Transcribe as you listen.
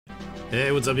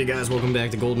Hey, what's up you guys? Welcome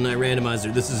back to GoldenEye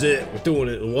Randomizer. This is it. We're doing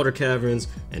it in water caverns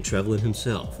and Trevelyan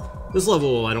himself. This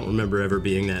level, I don't remember ever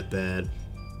being that bad.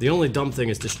 The only dumb thing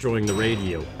is destroying the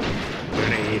radio.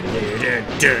 The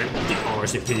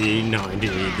RCP-90,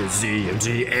 the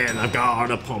ZMG, and I've got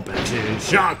a pump-action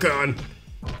shotgun.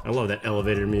 I love that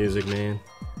elevator music, man.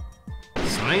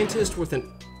 Scientist with an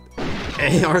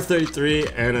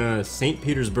AR-33 and a St.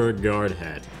 Petersburg guard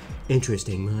hat.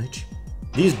 Interesting much?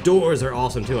 These doors are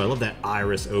awesome too. I love that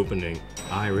Iris opening.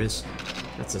 Iris?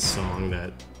 That's a song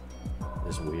that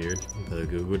is weird. The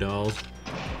Goo Goo Dolls.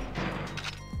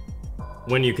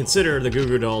 When you consider the Goo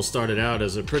Goo Dolls started out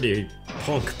as a pretty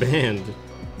punk band,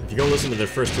 if you go listen to their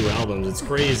first two albums, it's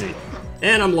crazy.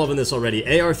 And I'm loving this already.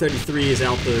 AR-33 is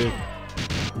out the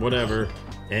whatever,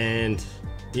 and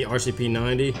the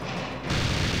RCP-90.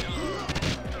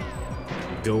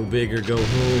 Go big or go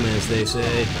home, as they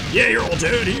say. Yeah, you're all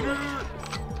dead here.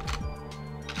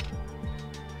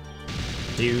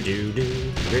 Do do do.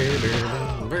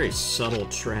 Very subtle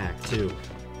track too.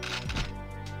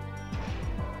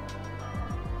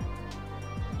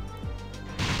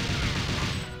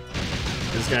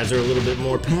 These guys are a little bit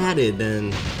more padded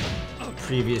than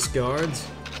previous guards.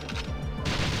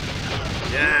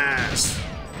 Yes!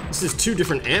 This is two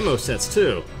different ammo sets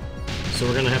too. So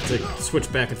we're gonna have to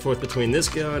switch back and forth between this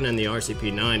gun and the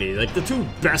RCP-90. Like the two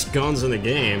best guns in the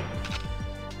game.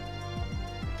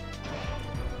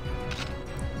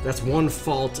 That's one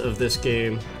fault of this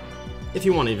game, if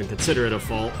you want to even consider it a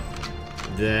fault,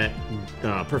 that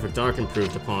Perfect Dark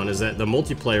improved upon, is that the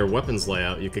multiplayer weapons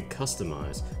layout you could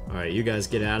customize. Alright, you guys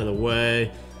get out of the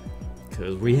way,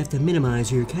 because we have to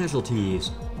minimize your casualties.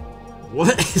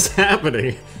 What is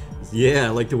happening? Yeah, I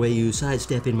like the way you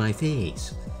sidestep in my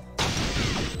face.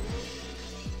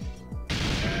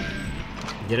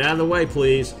 Get out of the way,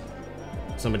 please.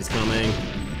 Somebody's coming.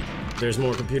 There's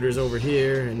more computers over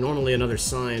here, and normally another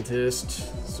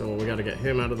scientist, so we gotta get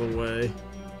him out of the way.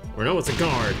 Or no, it's a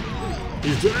guard.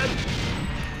 He's dead!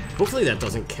 Hopefully that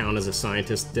doesn't count as a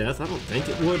scientist death. I don't think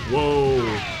it would. Whoa!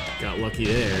 Got lucky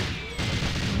there.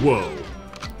 Whoa!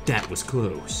 That was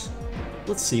close.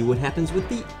 Let's see what happens with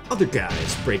the other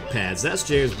guy's brake pads. That's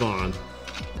James Bond.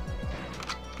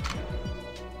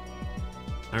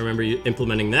 I remember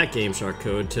implementing that Game Shark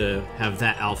code to have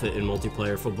that outfit in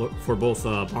multiplayer for both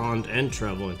Bond and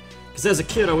Trevelyan. Because as a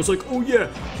kid, I was like, oh yeah,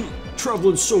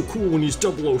 Trevelyan's so cool when he's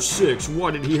 006.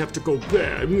 Why did he have to go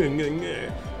bad?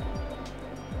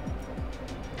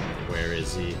 Where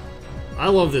is he? I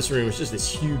love this room. It's just this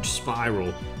huge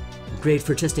spiral. Great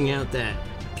for testing out that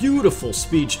beautiful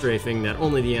speed strafing that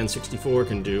only the N64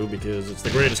 can do because it's the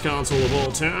greatest console of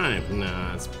all time.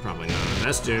 Nah, it's probably not.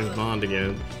 That's James Bond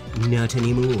again. Not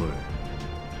anymore.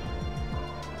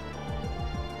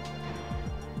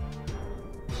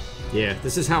 Yeah,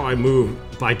 this is how I move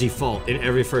by default in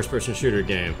every first-person shooter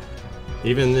game.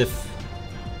 Even if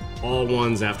all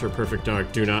ones after Perfect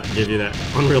Dark do not give you that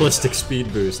unrealistic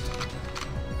speed boost.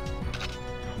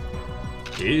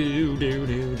 Do do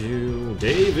do do.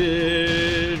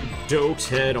 David Doak's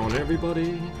head on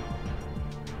everybody.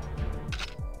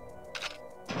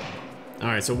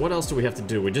 Alright, so what else do we have to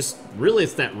do? Really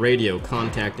it's that radio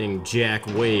contacting Jack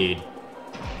Wade.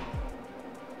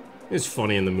 It's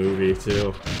funny in the movie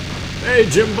too. Hey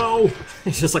Jimbo! He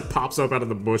just like pops up out of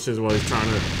the bushes while he's trying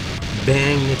to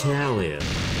bang Natalia.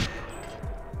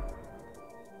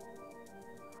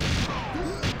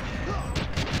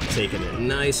 Taking it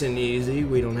nice and easy.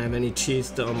 We don't have any cheats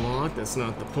to unlock. That's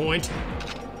not the point.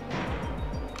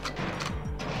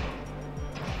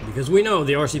 Because we know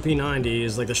the RCP-90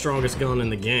 is like the strongest gun in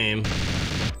the game.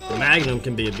 The Magnum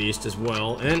can be a beast as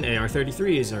well, and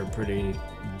AR-33s are pretty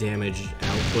damage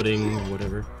outputting,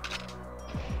 whatever.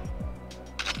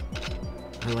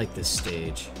 I like this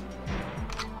stage.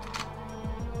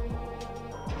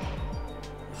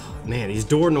 Oh, man, these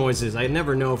door noises, I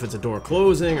never know if it's a door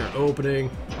closing or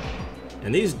opening.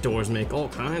 And these doors make all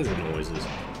kinds of noises.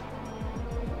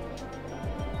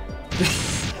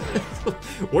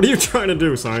 What are you trying to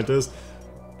do, scientist?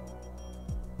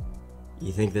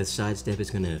 You think this sidestep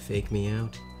is gonna fake me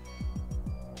out?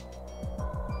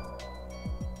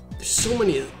 There's so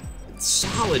many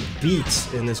solid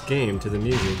beats in this game to the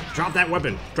music. Drop that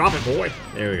weapon! Drop it, boy!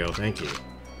 There we go, thank you.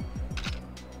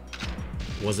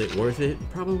 Was it worth it?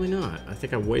 Probably not. I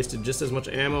think I wasted just as much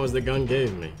ammo as the gun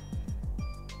gave me.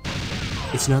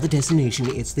 It's not the destination,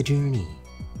 it's the journey.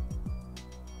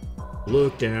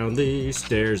 Look down these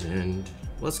stairs and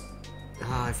let's...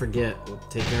 I forget. We'll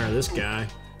take care of this guy.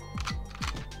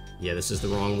 Yeah, this is the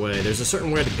wrong way. There's a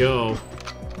certain way to go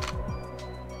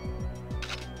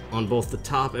on both the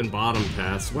top and bottom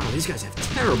paths. Wow, these guys have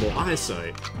terrible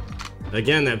eyesight.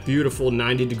 Again, that beautiful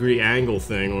 90-degree angle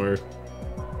thing where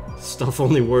stuff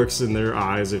only works in their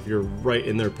eyes if you're right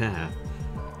in their path.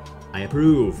 I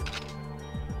approve.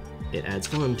 It adds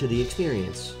fun to the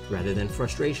experience, rather than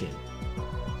frustration.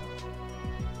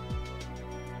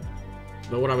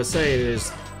 But what I was saying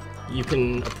is, you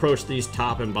can approach these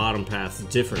top and bottom paths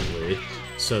differently,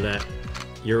 so that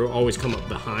you'll always come up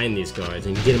behind these guys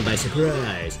and get them by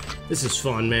surprise. This is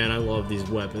fun, man. I love these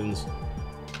weapons.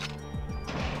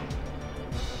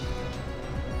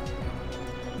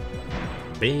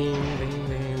 Bing, bing,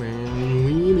 bing,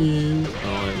 bing, bing.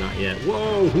 Oh, not yet.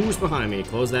 Whoa, who's behind me?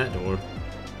 Close that door.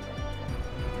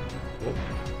 Whoa.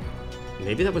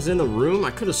 Maybe that was in the room?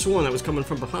 I could have sworn that was coming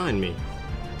from behind me.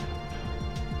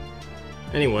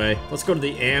 Anyway, let's go to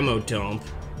the ammo dump.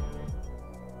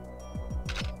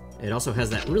 It also has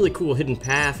that really cool hidden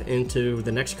path into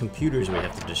the next computers we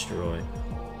have to destroy.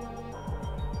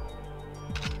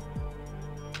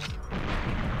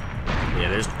 Yeah,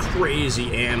 there's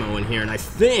crazy ammo in here, and I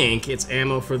think it's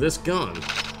ammo for this gun.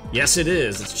 Yes, it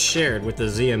is. It's shared with the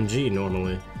ZMG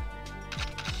normally.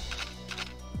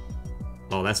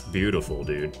 Oh, that's beautiful,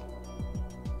 dude.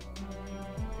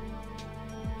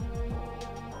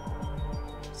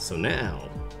 So now,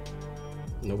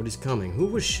 nobody's coming. Who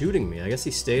was shooting me? I guess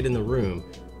he stayed in the room.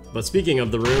 But speaking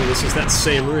of the room, this is that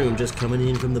same room just coming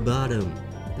in from the bottom.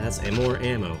 That's more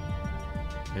ammo.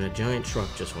 And a giant truck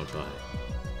just went by.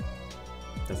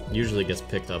 That usually gets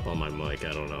picked up on my mic,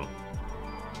 I don't know.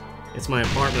 It's my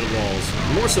apartment walls.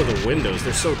 More so the windows,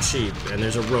 they're so cheap, and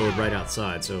there's a road right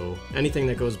outside, so anything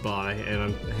that goes by,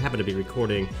 and I happen to be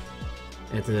recording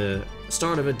at the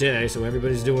start of a day, so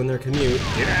everybody's doing their commute.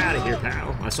 Get out of here,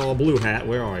 pal. I saw a blue hat.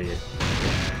 Where are you?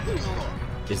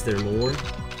 Is there more?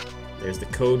 There's the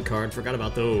code card. Forgot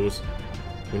about those.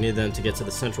 We need them to get to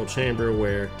the central chamber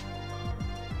where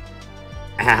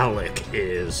Alec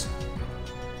is.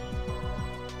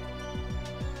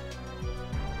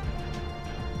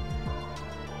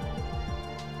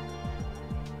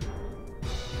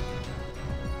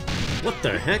 What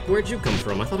the heck? Where'd you come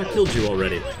from? I thought I killed you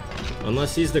already.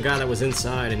 Unless he's the guy that was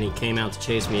inside and he came out to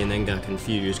chase me and then got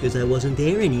confused because I wasn't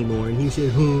there anymore and he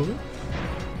said, huh?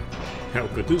 How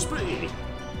could this be?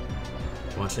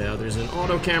 Watch out, there's an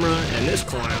auto camera and this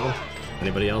clown.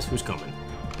 Anybody else who's coming?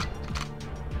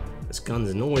 This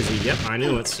gun's noisy. Yep, I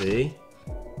knew it, see?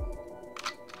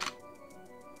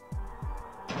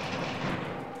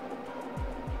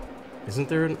 Isn't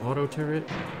there an auto turret?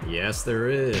 Yes, there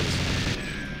is.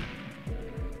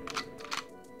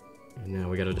 Now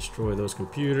we gotta destroy those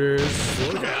computers.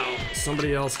 Look out!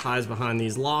 Somebody else hides behind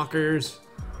these lockers.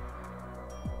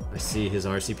 I see his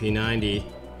RCP-90.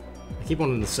 I keep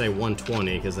wanting to say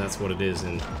 120 because that's what it is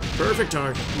in Perfect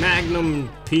Dark. Magnum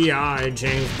PI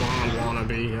James Bond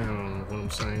wannabe. I don't know what I'm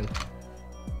saying.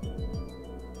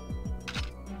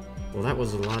 Well, that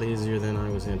was a lot easier than I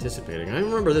was anticipating. I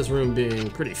remember this room being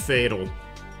pretty fatal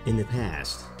in the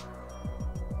past.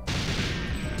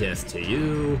 Death to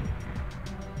you.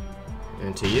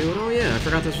 And to you, oh yeah, I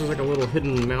forgot this was like a little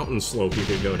hidden mountain slope you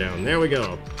could go down. There we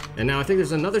go. And now I think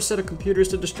there's another set of computers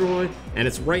to destroy, and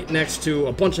it's right next to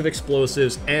a bunch of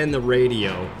explosives and the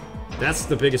radio. That's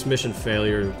the biggest mission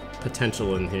failure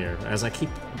potential in here, as I keep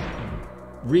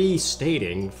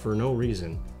restating for no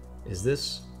reason. Is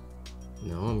this?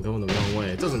 No, I'm going the wrong way.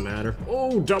 It doesn't matter.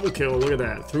 Oh, double kill, look at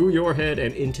that. Through your head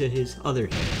and into his other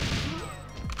head.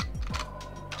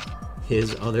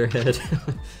 His other head?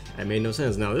 That made no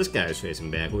sense. Now this guy's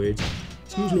facing backwards.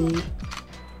 Excuse me.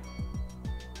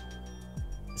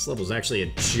 This level's actually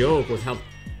a joke with how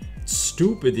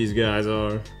stupid these guys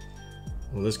are.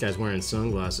 Well, this guy's wearing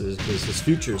sunglasses because his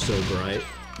future's so bright.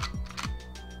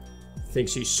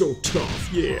 Thinks he's so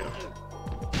tough, yeah.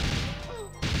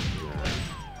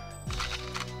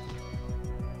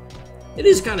 It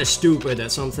is kind of stupid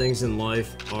that some things in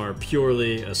life are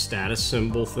purely a status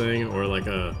symbol thing, or like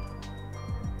a...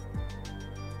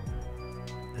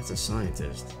 That's a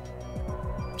scientist.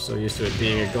 I'm so used to it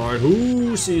being a guard.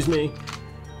 Who sees me?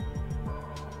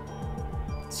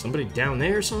 Somebody down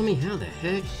there saw me? How the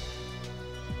heck?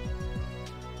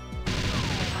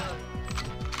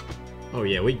 Oh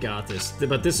yeah, we got this.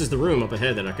 But this is the room up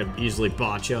ahead that I could easily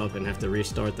botch up and have to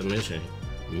restart the mission.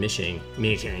 Mission.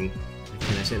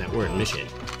 Can I say that word? Mission.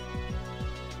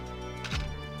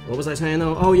 What was I saying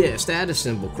though? Oh yeah, status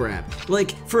symbol crap.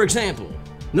 Like, for example,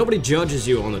 nobody judges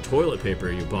you on the toilet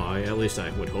paper you buy, at least I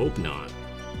would hope not.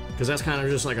 Because that's kind of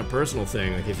just like a personal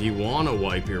thing. Like, if you want to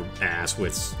wipe your ass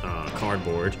with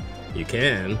cardboard, you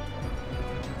can.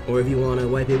 Or if you want to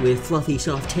wipe it with fluffy,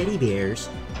 soft teddy bears,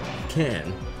 you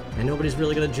can. And nobody's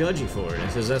really going to judge you for it.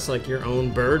 Because that's like your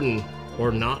own burden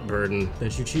or not burden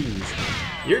that you choose.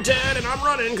 You're dead and I'm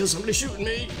running because somebody's shooting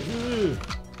me.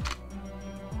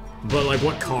 But like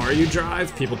what car you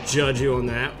drive, people judge you on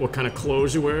that. What kind of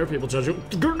clothes you wear, people judge you.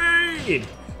 Grenade!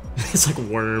 It's like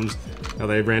Worms, how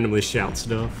they randomly shout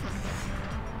stuff.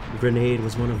 Grenade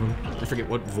was one of them. I forget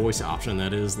what voice option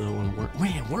that is though.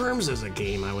 Man, Worms is a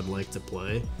game I would like to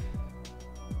play.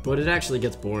 But it actually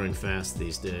gets boring fast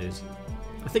these days.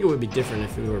 I think it would be different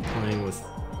if we were playing with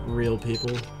real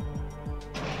people.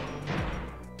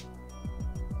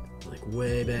 Like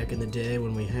way back in the day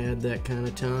when we had that kind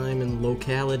of time and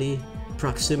locality,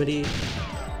 proximity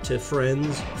to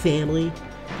friends, family.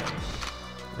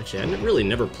 Actually, I really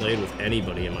never played with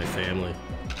anybody in my family.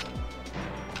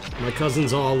 My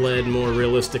cousins all led more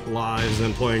realistic lives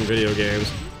than playing video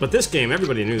games. But this game,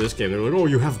 everybody knew this game. They were like, oh,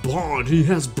 you have Bond, he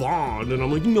has Bond. And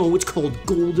I'm like, no, it's called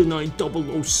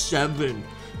GoldenEye 007.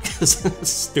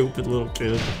 Stupid little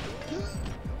kid.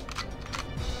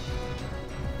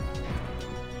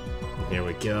 Here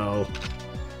we go.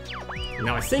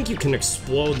 Now, I think you can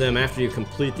explode them after you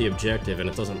complete the objective, and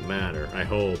it doesn't matter, I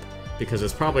hope. Because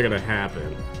it's probably gonna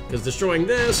happen. Because destroying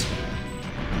this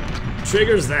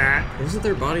triggers that. Isn't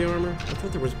there body armor? I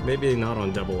thought there was maybe not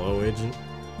on 00 Agent.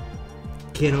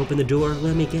 Can't open the door?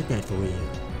 Let me get that for you.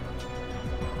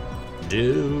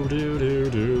 Do do do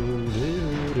do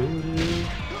do do do.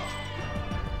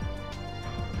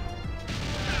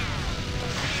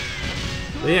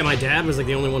 Yeah, my dad was like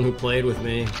the only one who played with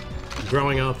me.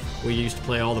 Growing up, we used to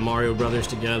play all the Mario Brothers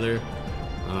together.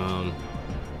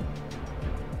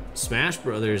 Smash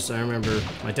Brothers, I remember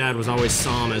my dad was always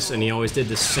Samus, and he always did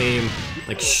the same,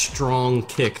 like, strong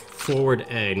kick, forward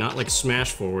A. Not like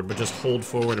smash forward, but just hold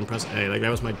forward and press A. Like, that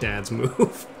was my dad's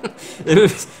move.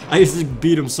 I used to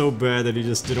beat him so bad that he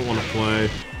just didn't want to play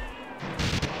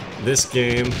this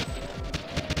game.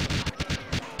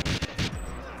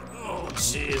 Oh,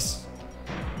 jeez.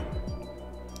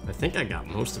 I think I got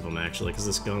most of them, actually, because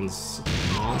this gun's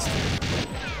a monster.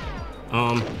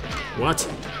 What?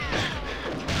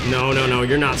 No, no, no,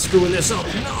 you're not screwing this up.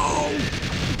 No!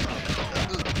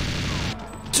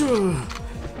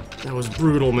 That was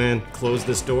brutal, man. Close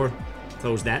this door.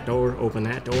 Close that door. Open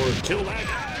that door. Kill that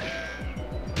guy.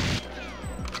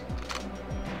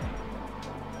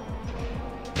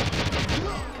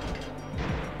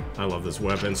 I love this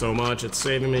weapon so much. It's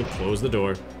saving me. Close the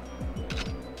door.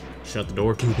 Shut the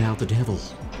door. Keep out the devil.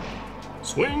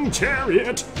 Swing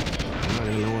chariot! I don't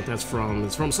even know what that's from.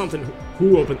 It's from something.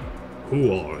 Who opened...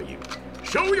 Who are you?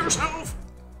 Show yourself!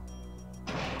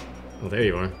 Oh, there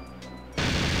you are.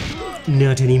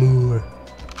 Not anymore.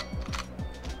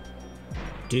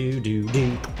 Do.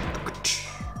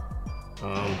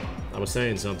 I was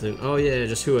saying something. Oh yeah,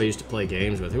 just who I used to play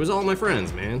games with. It was all my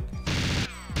friends, man.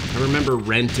 I remember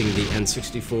renting the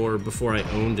N64 before I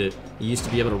owned it. You used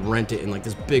to be able to rent it in like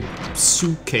this big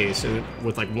suitcase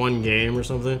with like one game or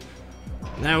something.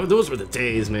 Now, those were the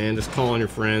days, man. Just calling your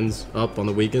friends up on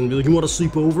the weekend and be like, you want to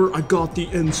sleep over? I got the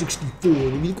N64.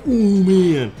 And be like, oh,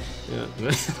 man. Yeah.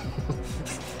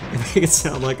 I make it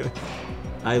sound like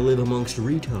I live amongst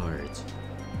retards,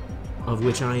 of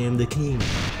which I am the king.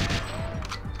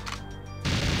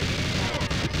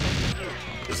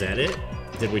 Is that it?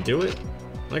 Did we do it?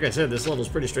 Like I said, this level's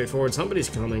pretty straightforward. Somebody's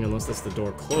coming, unless that's the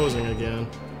door closing again.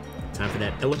 Time for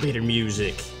that elevator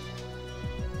music.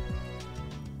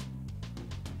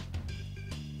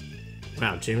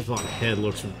 Wow, James Bond's head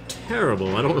looks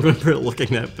terrible. I don't remember it looking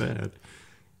that bad.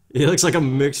 He looks like a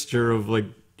mixture of, like,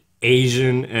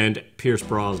 Asian and Pierce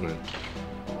Brosnan.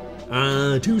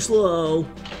 Too slow.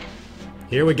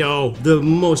 Here we go. The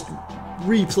most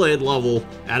replayed level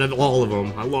out of all of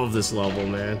them. I love this level,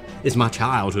 man. It's my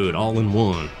childhood all in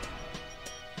one.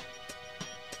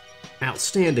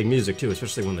 Outstanding music, too,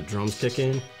 especially when the drums kick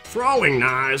in. Throwing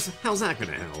knives? How's that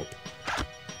gonna help?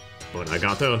 But I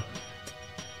got the...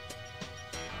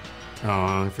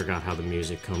 Oh, I forgot how the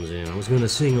music comes in. I was gonna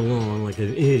sing along like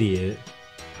an idiot.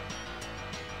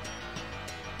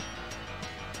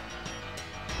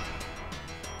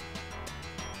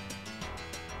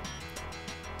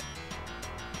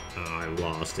 Oh, I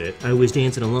lost it. I was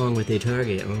dancing along with a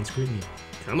target on screen.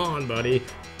 Come on, buddy.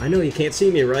 I know you can't see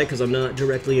me, right? Because I'm not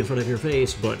directly in front of your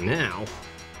face, but now...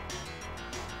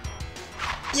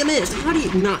 You missed! How do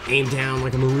you not aim down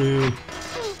like a maroon?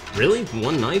 Really?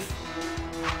 One knife?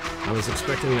 I was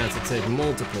expecting that to take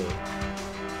multiple.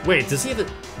 Wait, does he have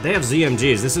it? They have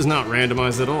ZMGs. This is not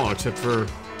randomized at all, except for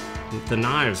the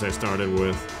knives I started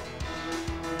with.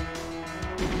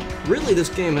 Really, this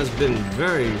game has been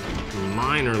very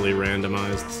minorly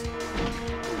randomized.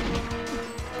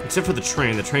 Except for the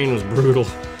train. The train was brutal.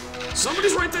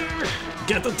 Somebody's right there!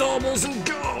 Get the doubles and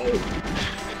go!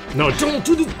 No, don't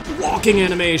do the walking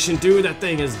animation, dude. That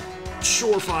thing is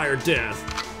surefire death.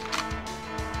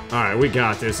 Alright, we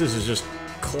got this. This is just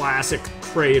classic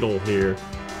Cradle here.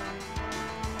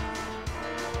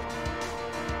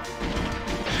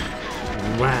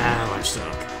 Wow, I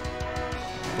suck.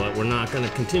 But we're not going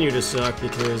to continue to suck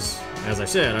because, as I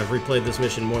said, I've replayed this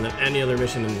mission more than any other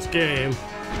mission in this game.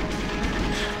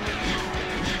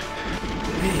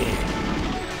 Man.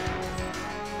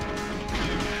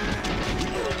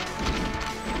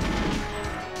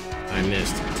 I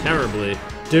missed terribly.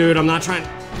 Dude, I'm not trying...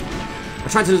 I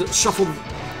tried to shuffle...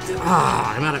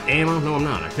 Ah, I'm out of ammo? No, I'm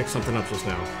not. I picked something up just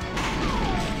now.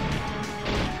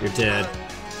 You're dead.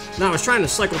 No, I was trying to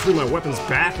cycle through my weapons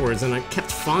backwards and I kept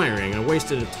firing. I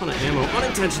wasted a ton of ammo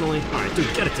unintentionally. Alright,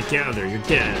 dude, get it together. You're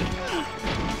dead.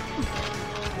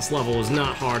 This level is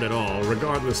not hard at all,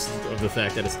 regardless of the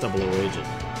fact that it's 00 Agent.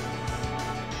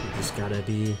 You just gotta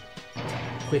be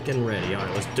quick and ready.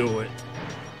 Alright, let's do it.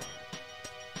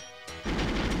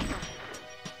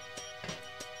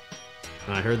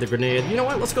 I heard the grenade. You know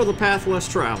what? Let's go the path less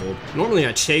traveled. Normally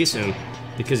I chase him,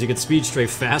 because you can speed strafe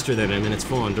faster than him, and it's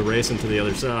fun to race him to the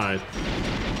other side.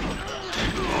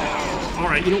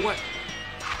 Alright, you know what?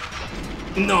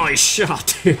 Nice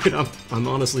shot, dude. I'm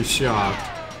honestly shocked.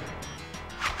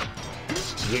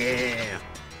 Yeah.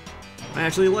 I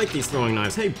actually like these throwing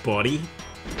knives. Hey, buddy.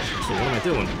 So what am I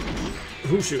doing?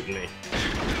 Who's shooting me?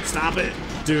 Stop it.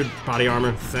 Dude, body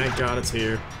armor. Thank God it's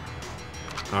here.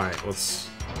 Alright, let's...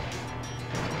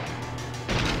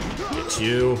 get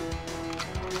you.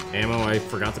 Ammo I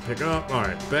forgot to pick up.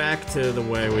 Alright, back to the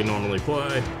way we normally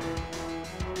play.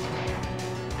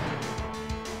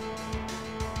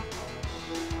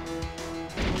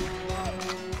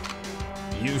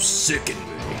 You sicken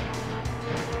me.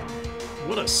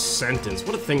 What a sentence.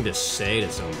 What a thing to say to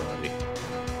somebody.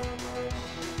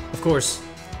 Of course,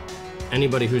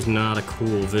 anybody who's not a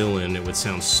cool villain, it would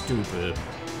sound stupid.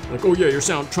 Like, oh yeah, you're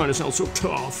trying to sound so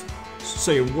tough.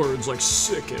 Saying words like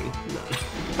sicken. No.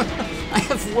 I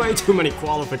have way too many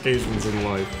qualifications in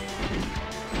life.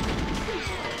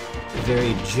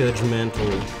 Very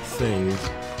judgmental things.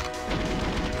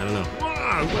 I don't know.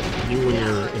 What, you and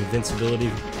your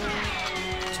invincibility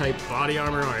type body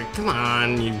armor? Alright, come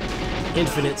on, you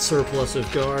infinite surplus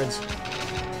of guards.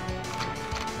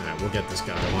 Alright, we'll get this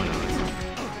guy. Why not?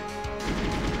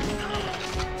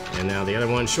 And now the other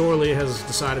one surely has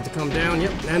decided to come down.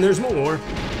 Yep, and there's more.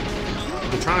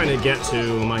 I'm trying to get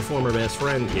to my former best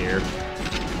friend here.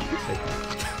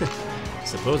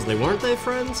 Supposedly, weren't they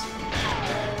friends?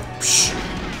 Psh.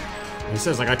 He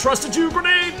says, like, I trusted you,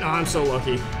 grenade! Oh, I'm so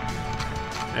lucky.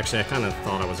 Actually, I kind of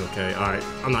thought I was okay. Alright,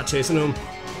 I'm not chasing him.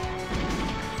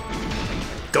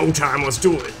 Go time, let's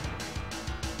do it!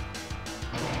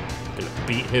 I'm gonna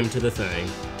beat him to the thing.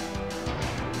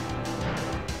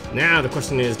 Now the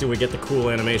question is, do we get the cool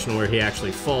animation where he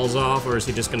actually falls off, or is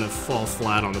he just gonna fall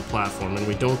flat on the platform and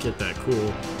we don't get that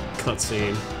cool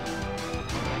cutscene?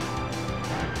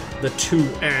 The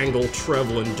two-angle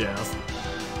Trevelyan death.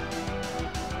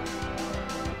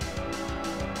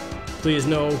 Please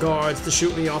no guards to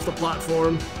shoot me off the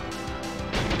platform.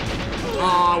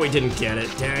 Aw, we didn't get it,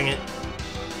 dang it.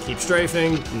 Keep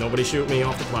strafing, nobody shoot me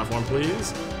off the platform,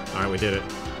 please. Alright, we did it.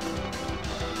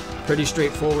 Pretty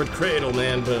straightforward Cradle,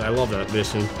 man, but I love that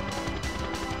mission.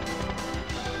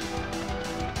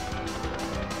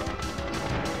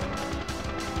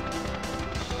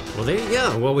 Well, there you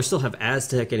go. Well, we still have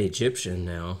Aztec and Egyptian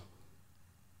now.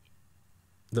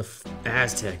 The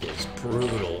Aztec is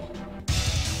brutal.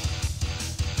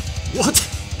 What?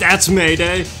 That's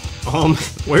Mayday?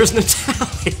 Where's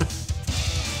Natalia?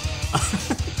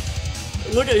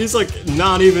 Look at, he's like,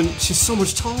 not even, she's so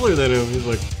much taller than him. He's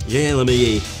like, yeah, let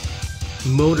me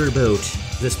motorboat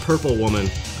this purple woman.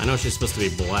 I know she's supposed to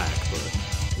be black,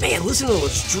 but man, listen to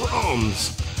those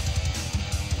drums.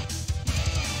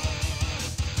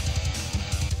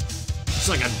 It's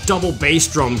like a double bass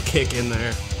drum kick in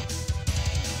there.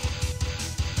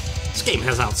 This game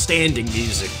has outstanding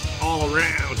music all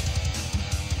around.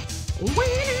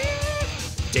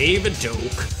 David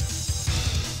Doak.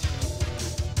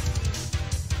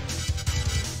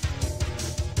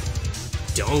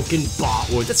 Duncan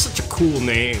Botwood, that's such a cool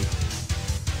name.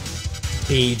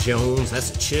 B. Jones, that's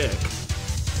a chick.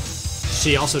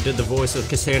 She also did the voice of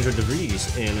Cassandra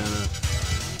DeVries in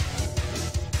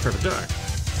Perfect Dark.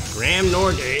 Graham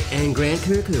Norgate and Grant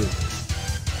Kirkwood.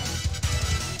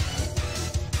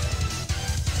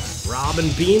 Robin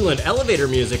Beanland, elevator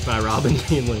music by Robin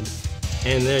Beanland.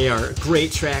 And they are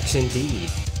great tracks indeed.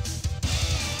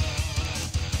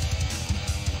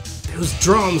 Those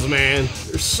drums, man,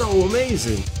 they're so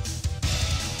amazing.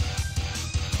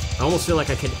 I almost feel like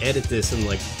I could edit this and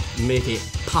like make it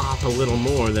pop a little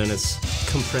more than its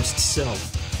compressed self.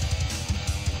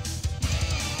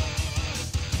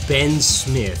 Ben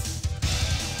Smith.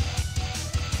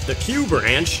 The Q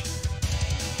branch.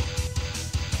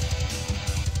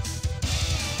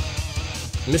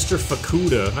 Mr.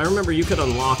 Fukuda. I remember you could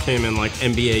unlock him in like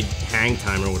NBA Hang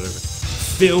Time or whatever.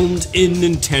 Filmed in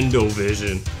Nintendo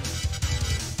Vision.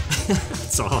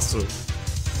 That's awesome.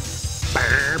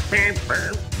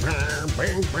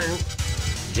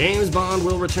 James Bond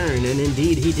will return, and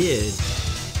indeed he did.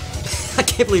 I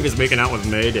can't believe he's making out with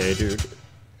Mayday, dude.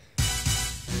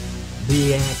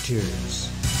 The actors.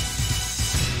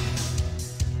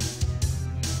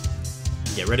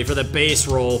 Get ready for the bass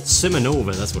roll.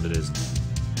 Simonova, that's what it is.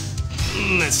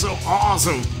 That's so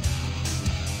awesome.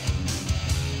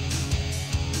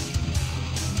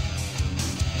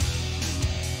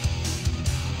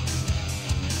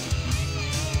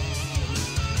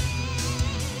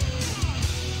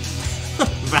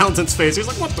 Valentine's face, he's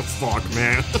like, what the fuck,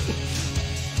 man?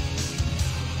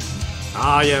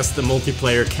 Ah, yes, the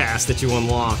multiplayer cast that you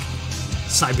unlock.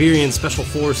 Siberian Special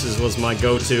Forces was my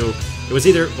go-to. It was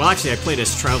either, well, actually, I played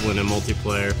as Trevelyan in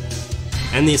multiplayer,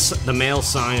 and the male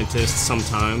scientist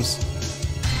sometimes,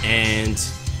 and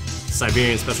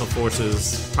Siberian Special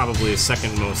Forces probably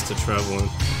second most to Trevelyan.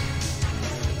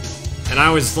 And I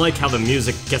always like how the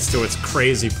music gets to its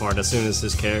crazy part as soon as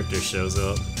his character shows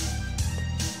up.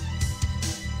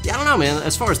 Yeah, I don't know, man.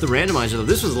 As far as the randomizer, though,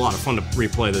 this was a lot of fun to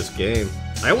replay this game.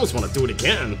 I almost want to do it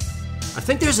again. I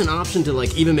think there's an option to,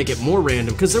 like, even make it more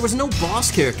random, because there was no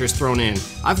boss characters thrown in.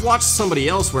 I've watched somebody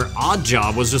else where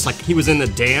Oddjob was just, like, he was in the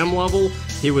dam level,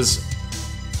 there was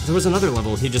another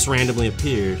level, he just randomly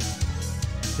appeared.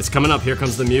 It's coming up, here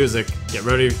comes the music. Get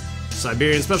ready,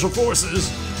 Siberian Special Forces.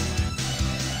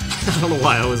 I don't know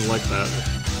why I always like that.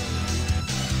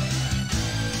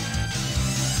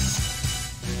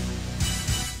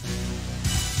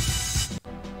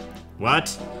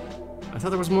 What? I thought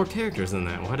there was more characters than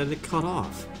that. Why did it cut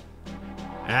off?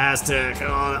 Aztec.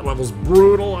 Oh, that level's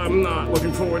brutal. I'm not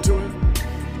looking forward to it.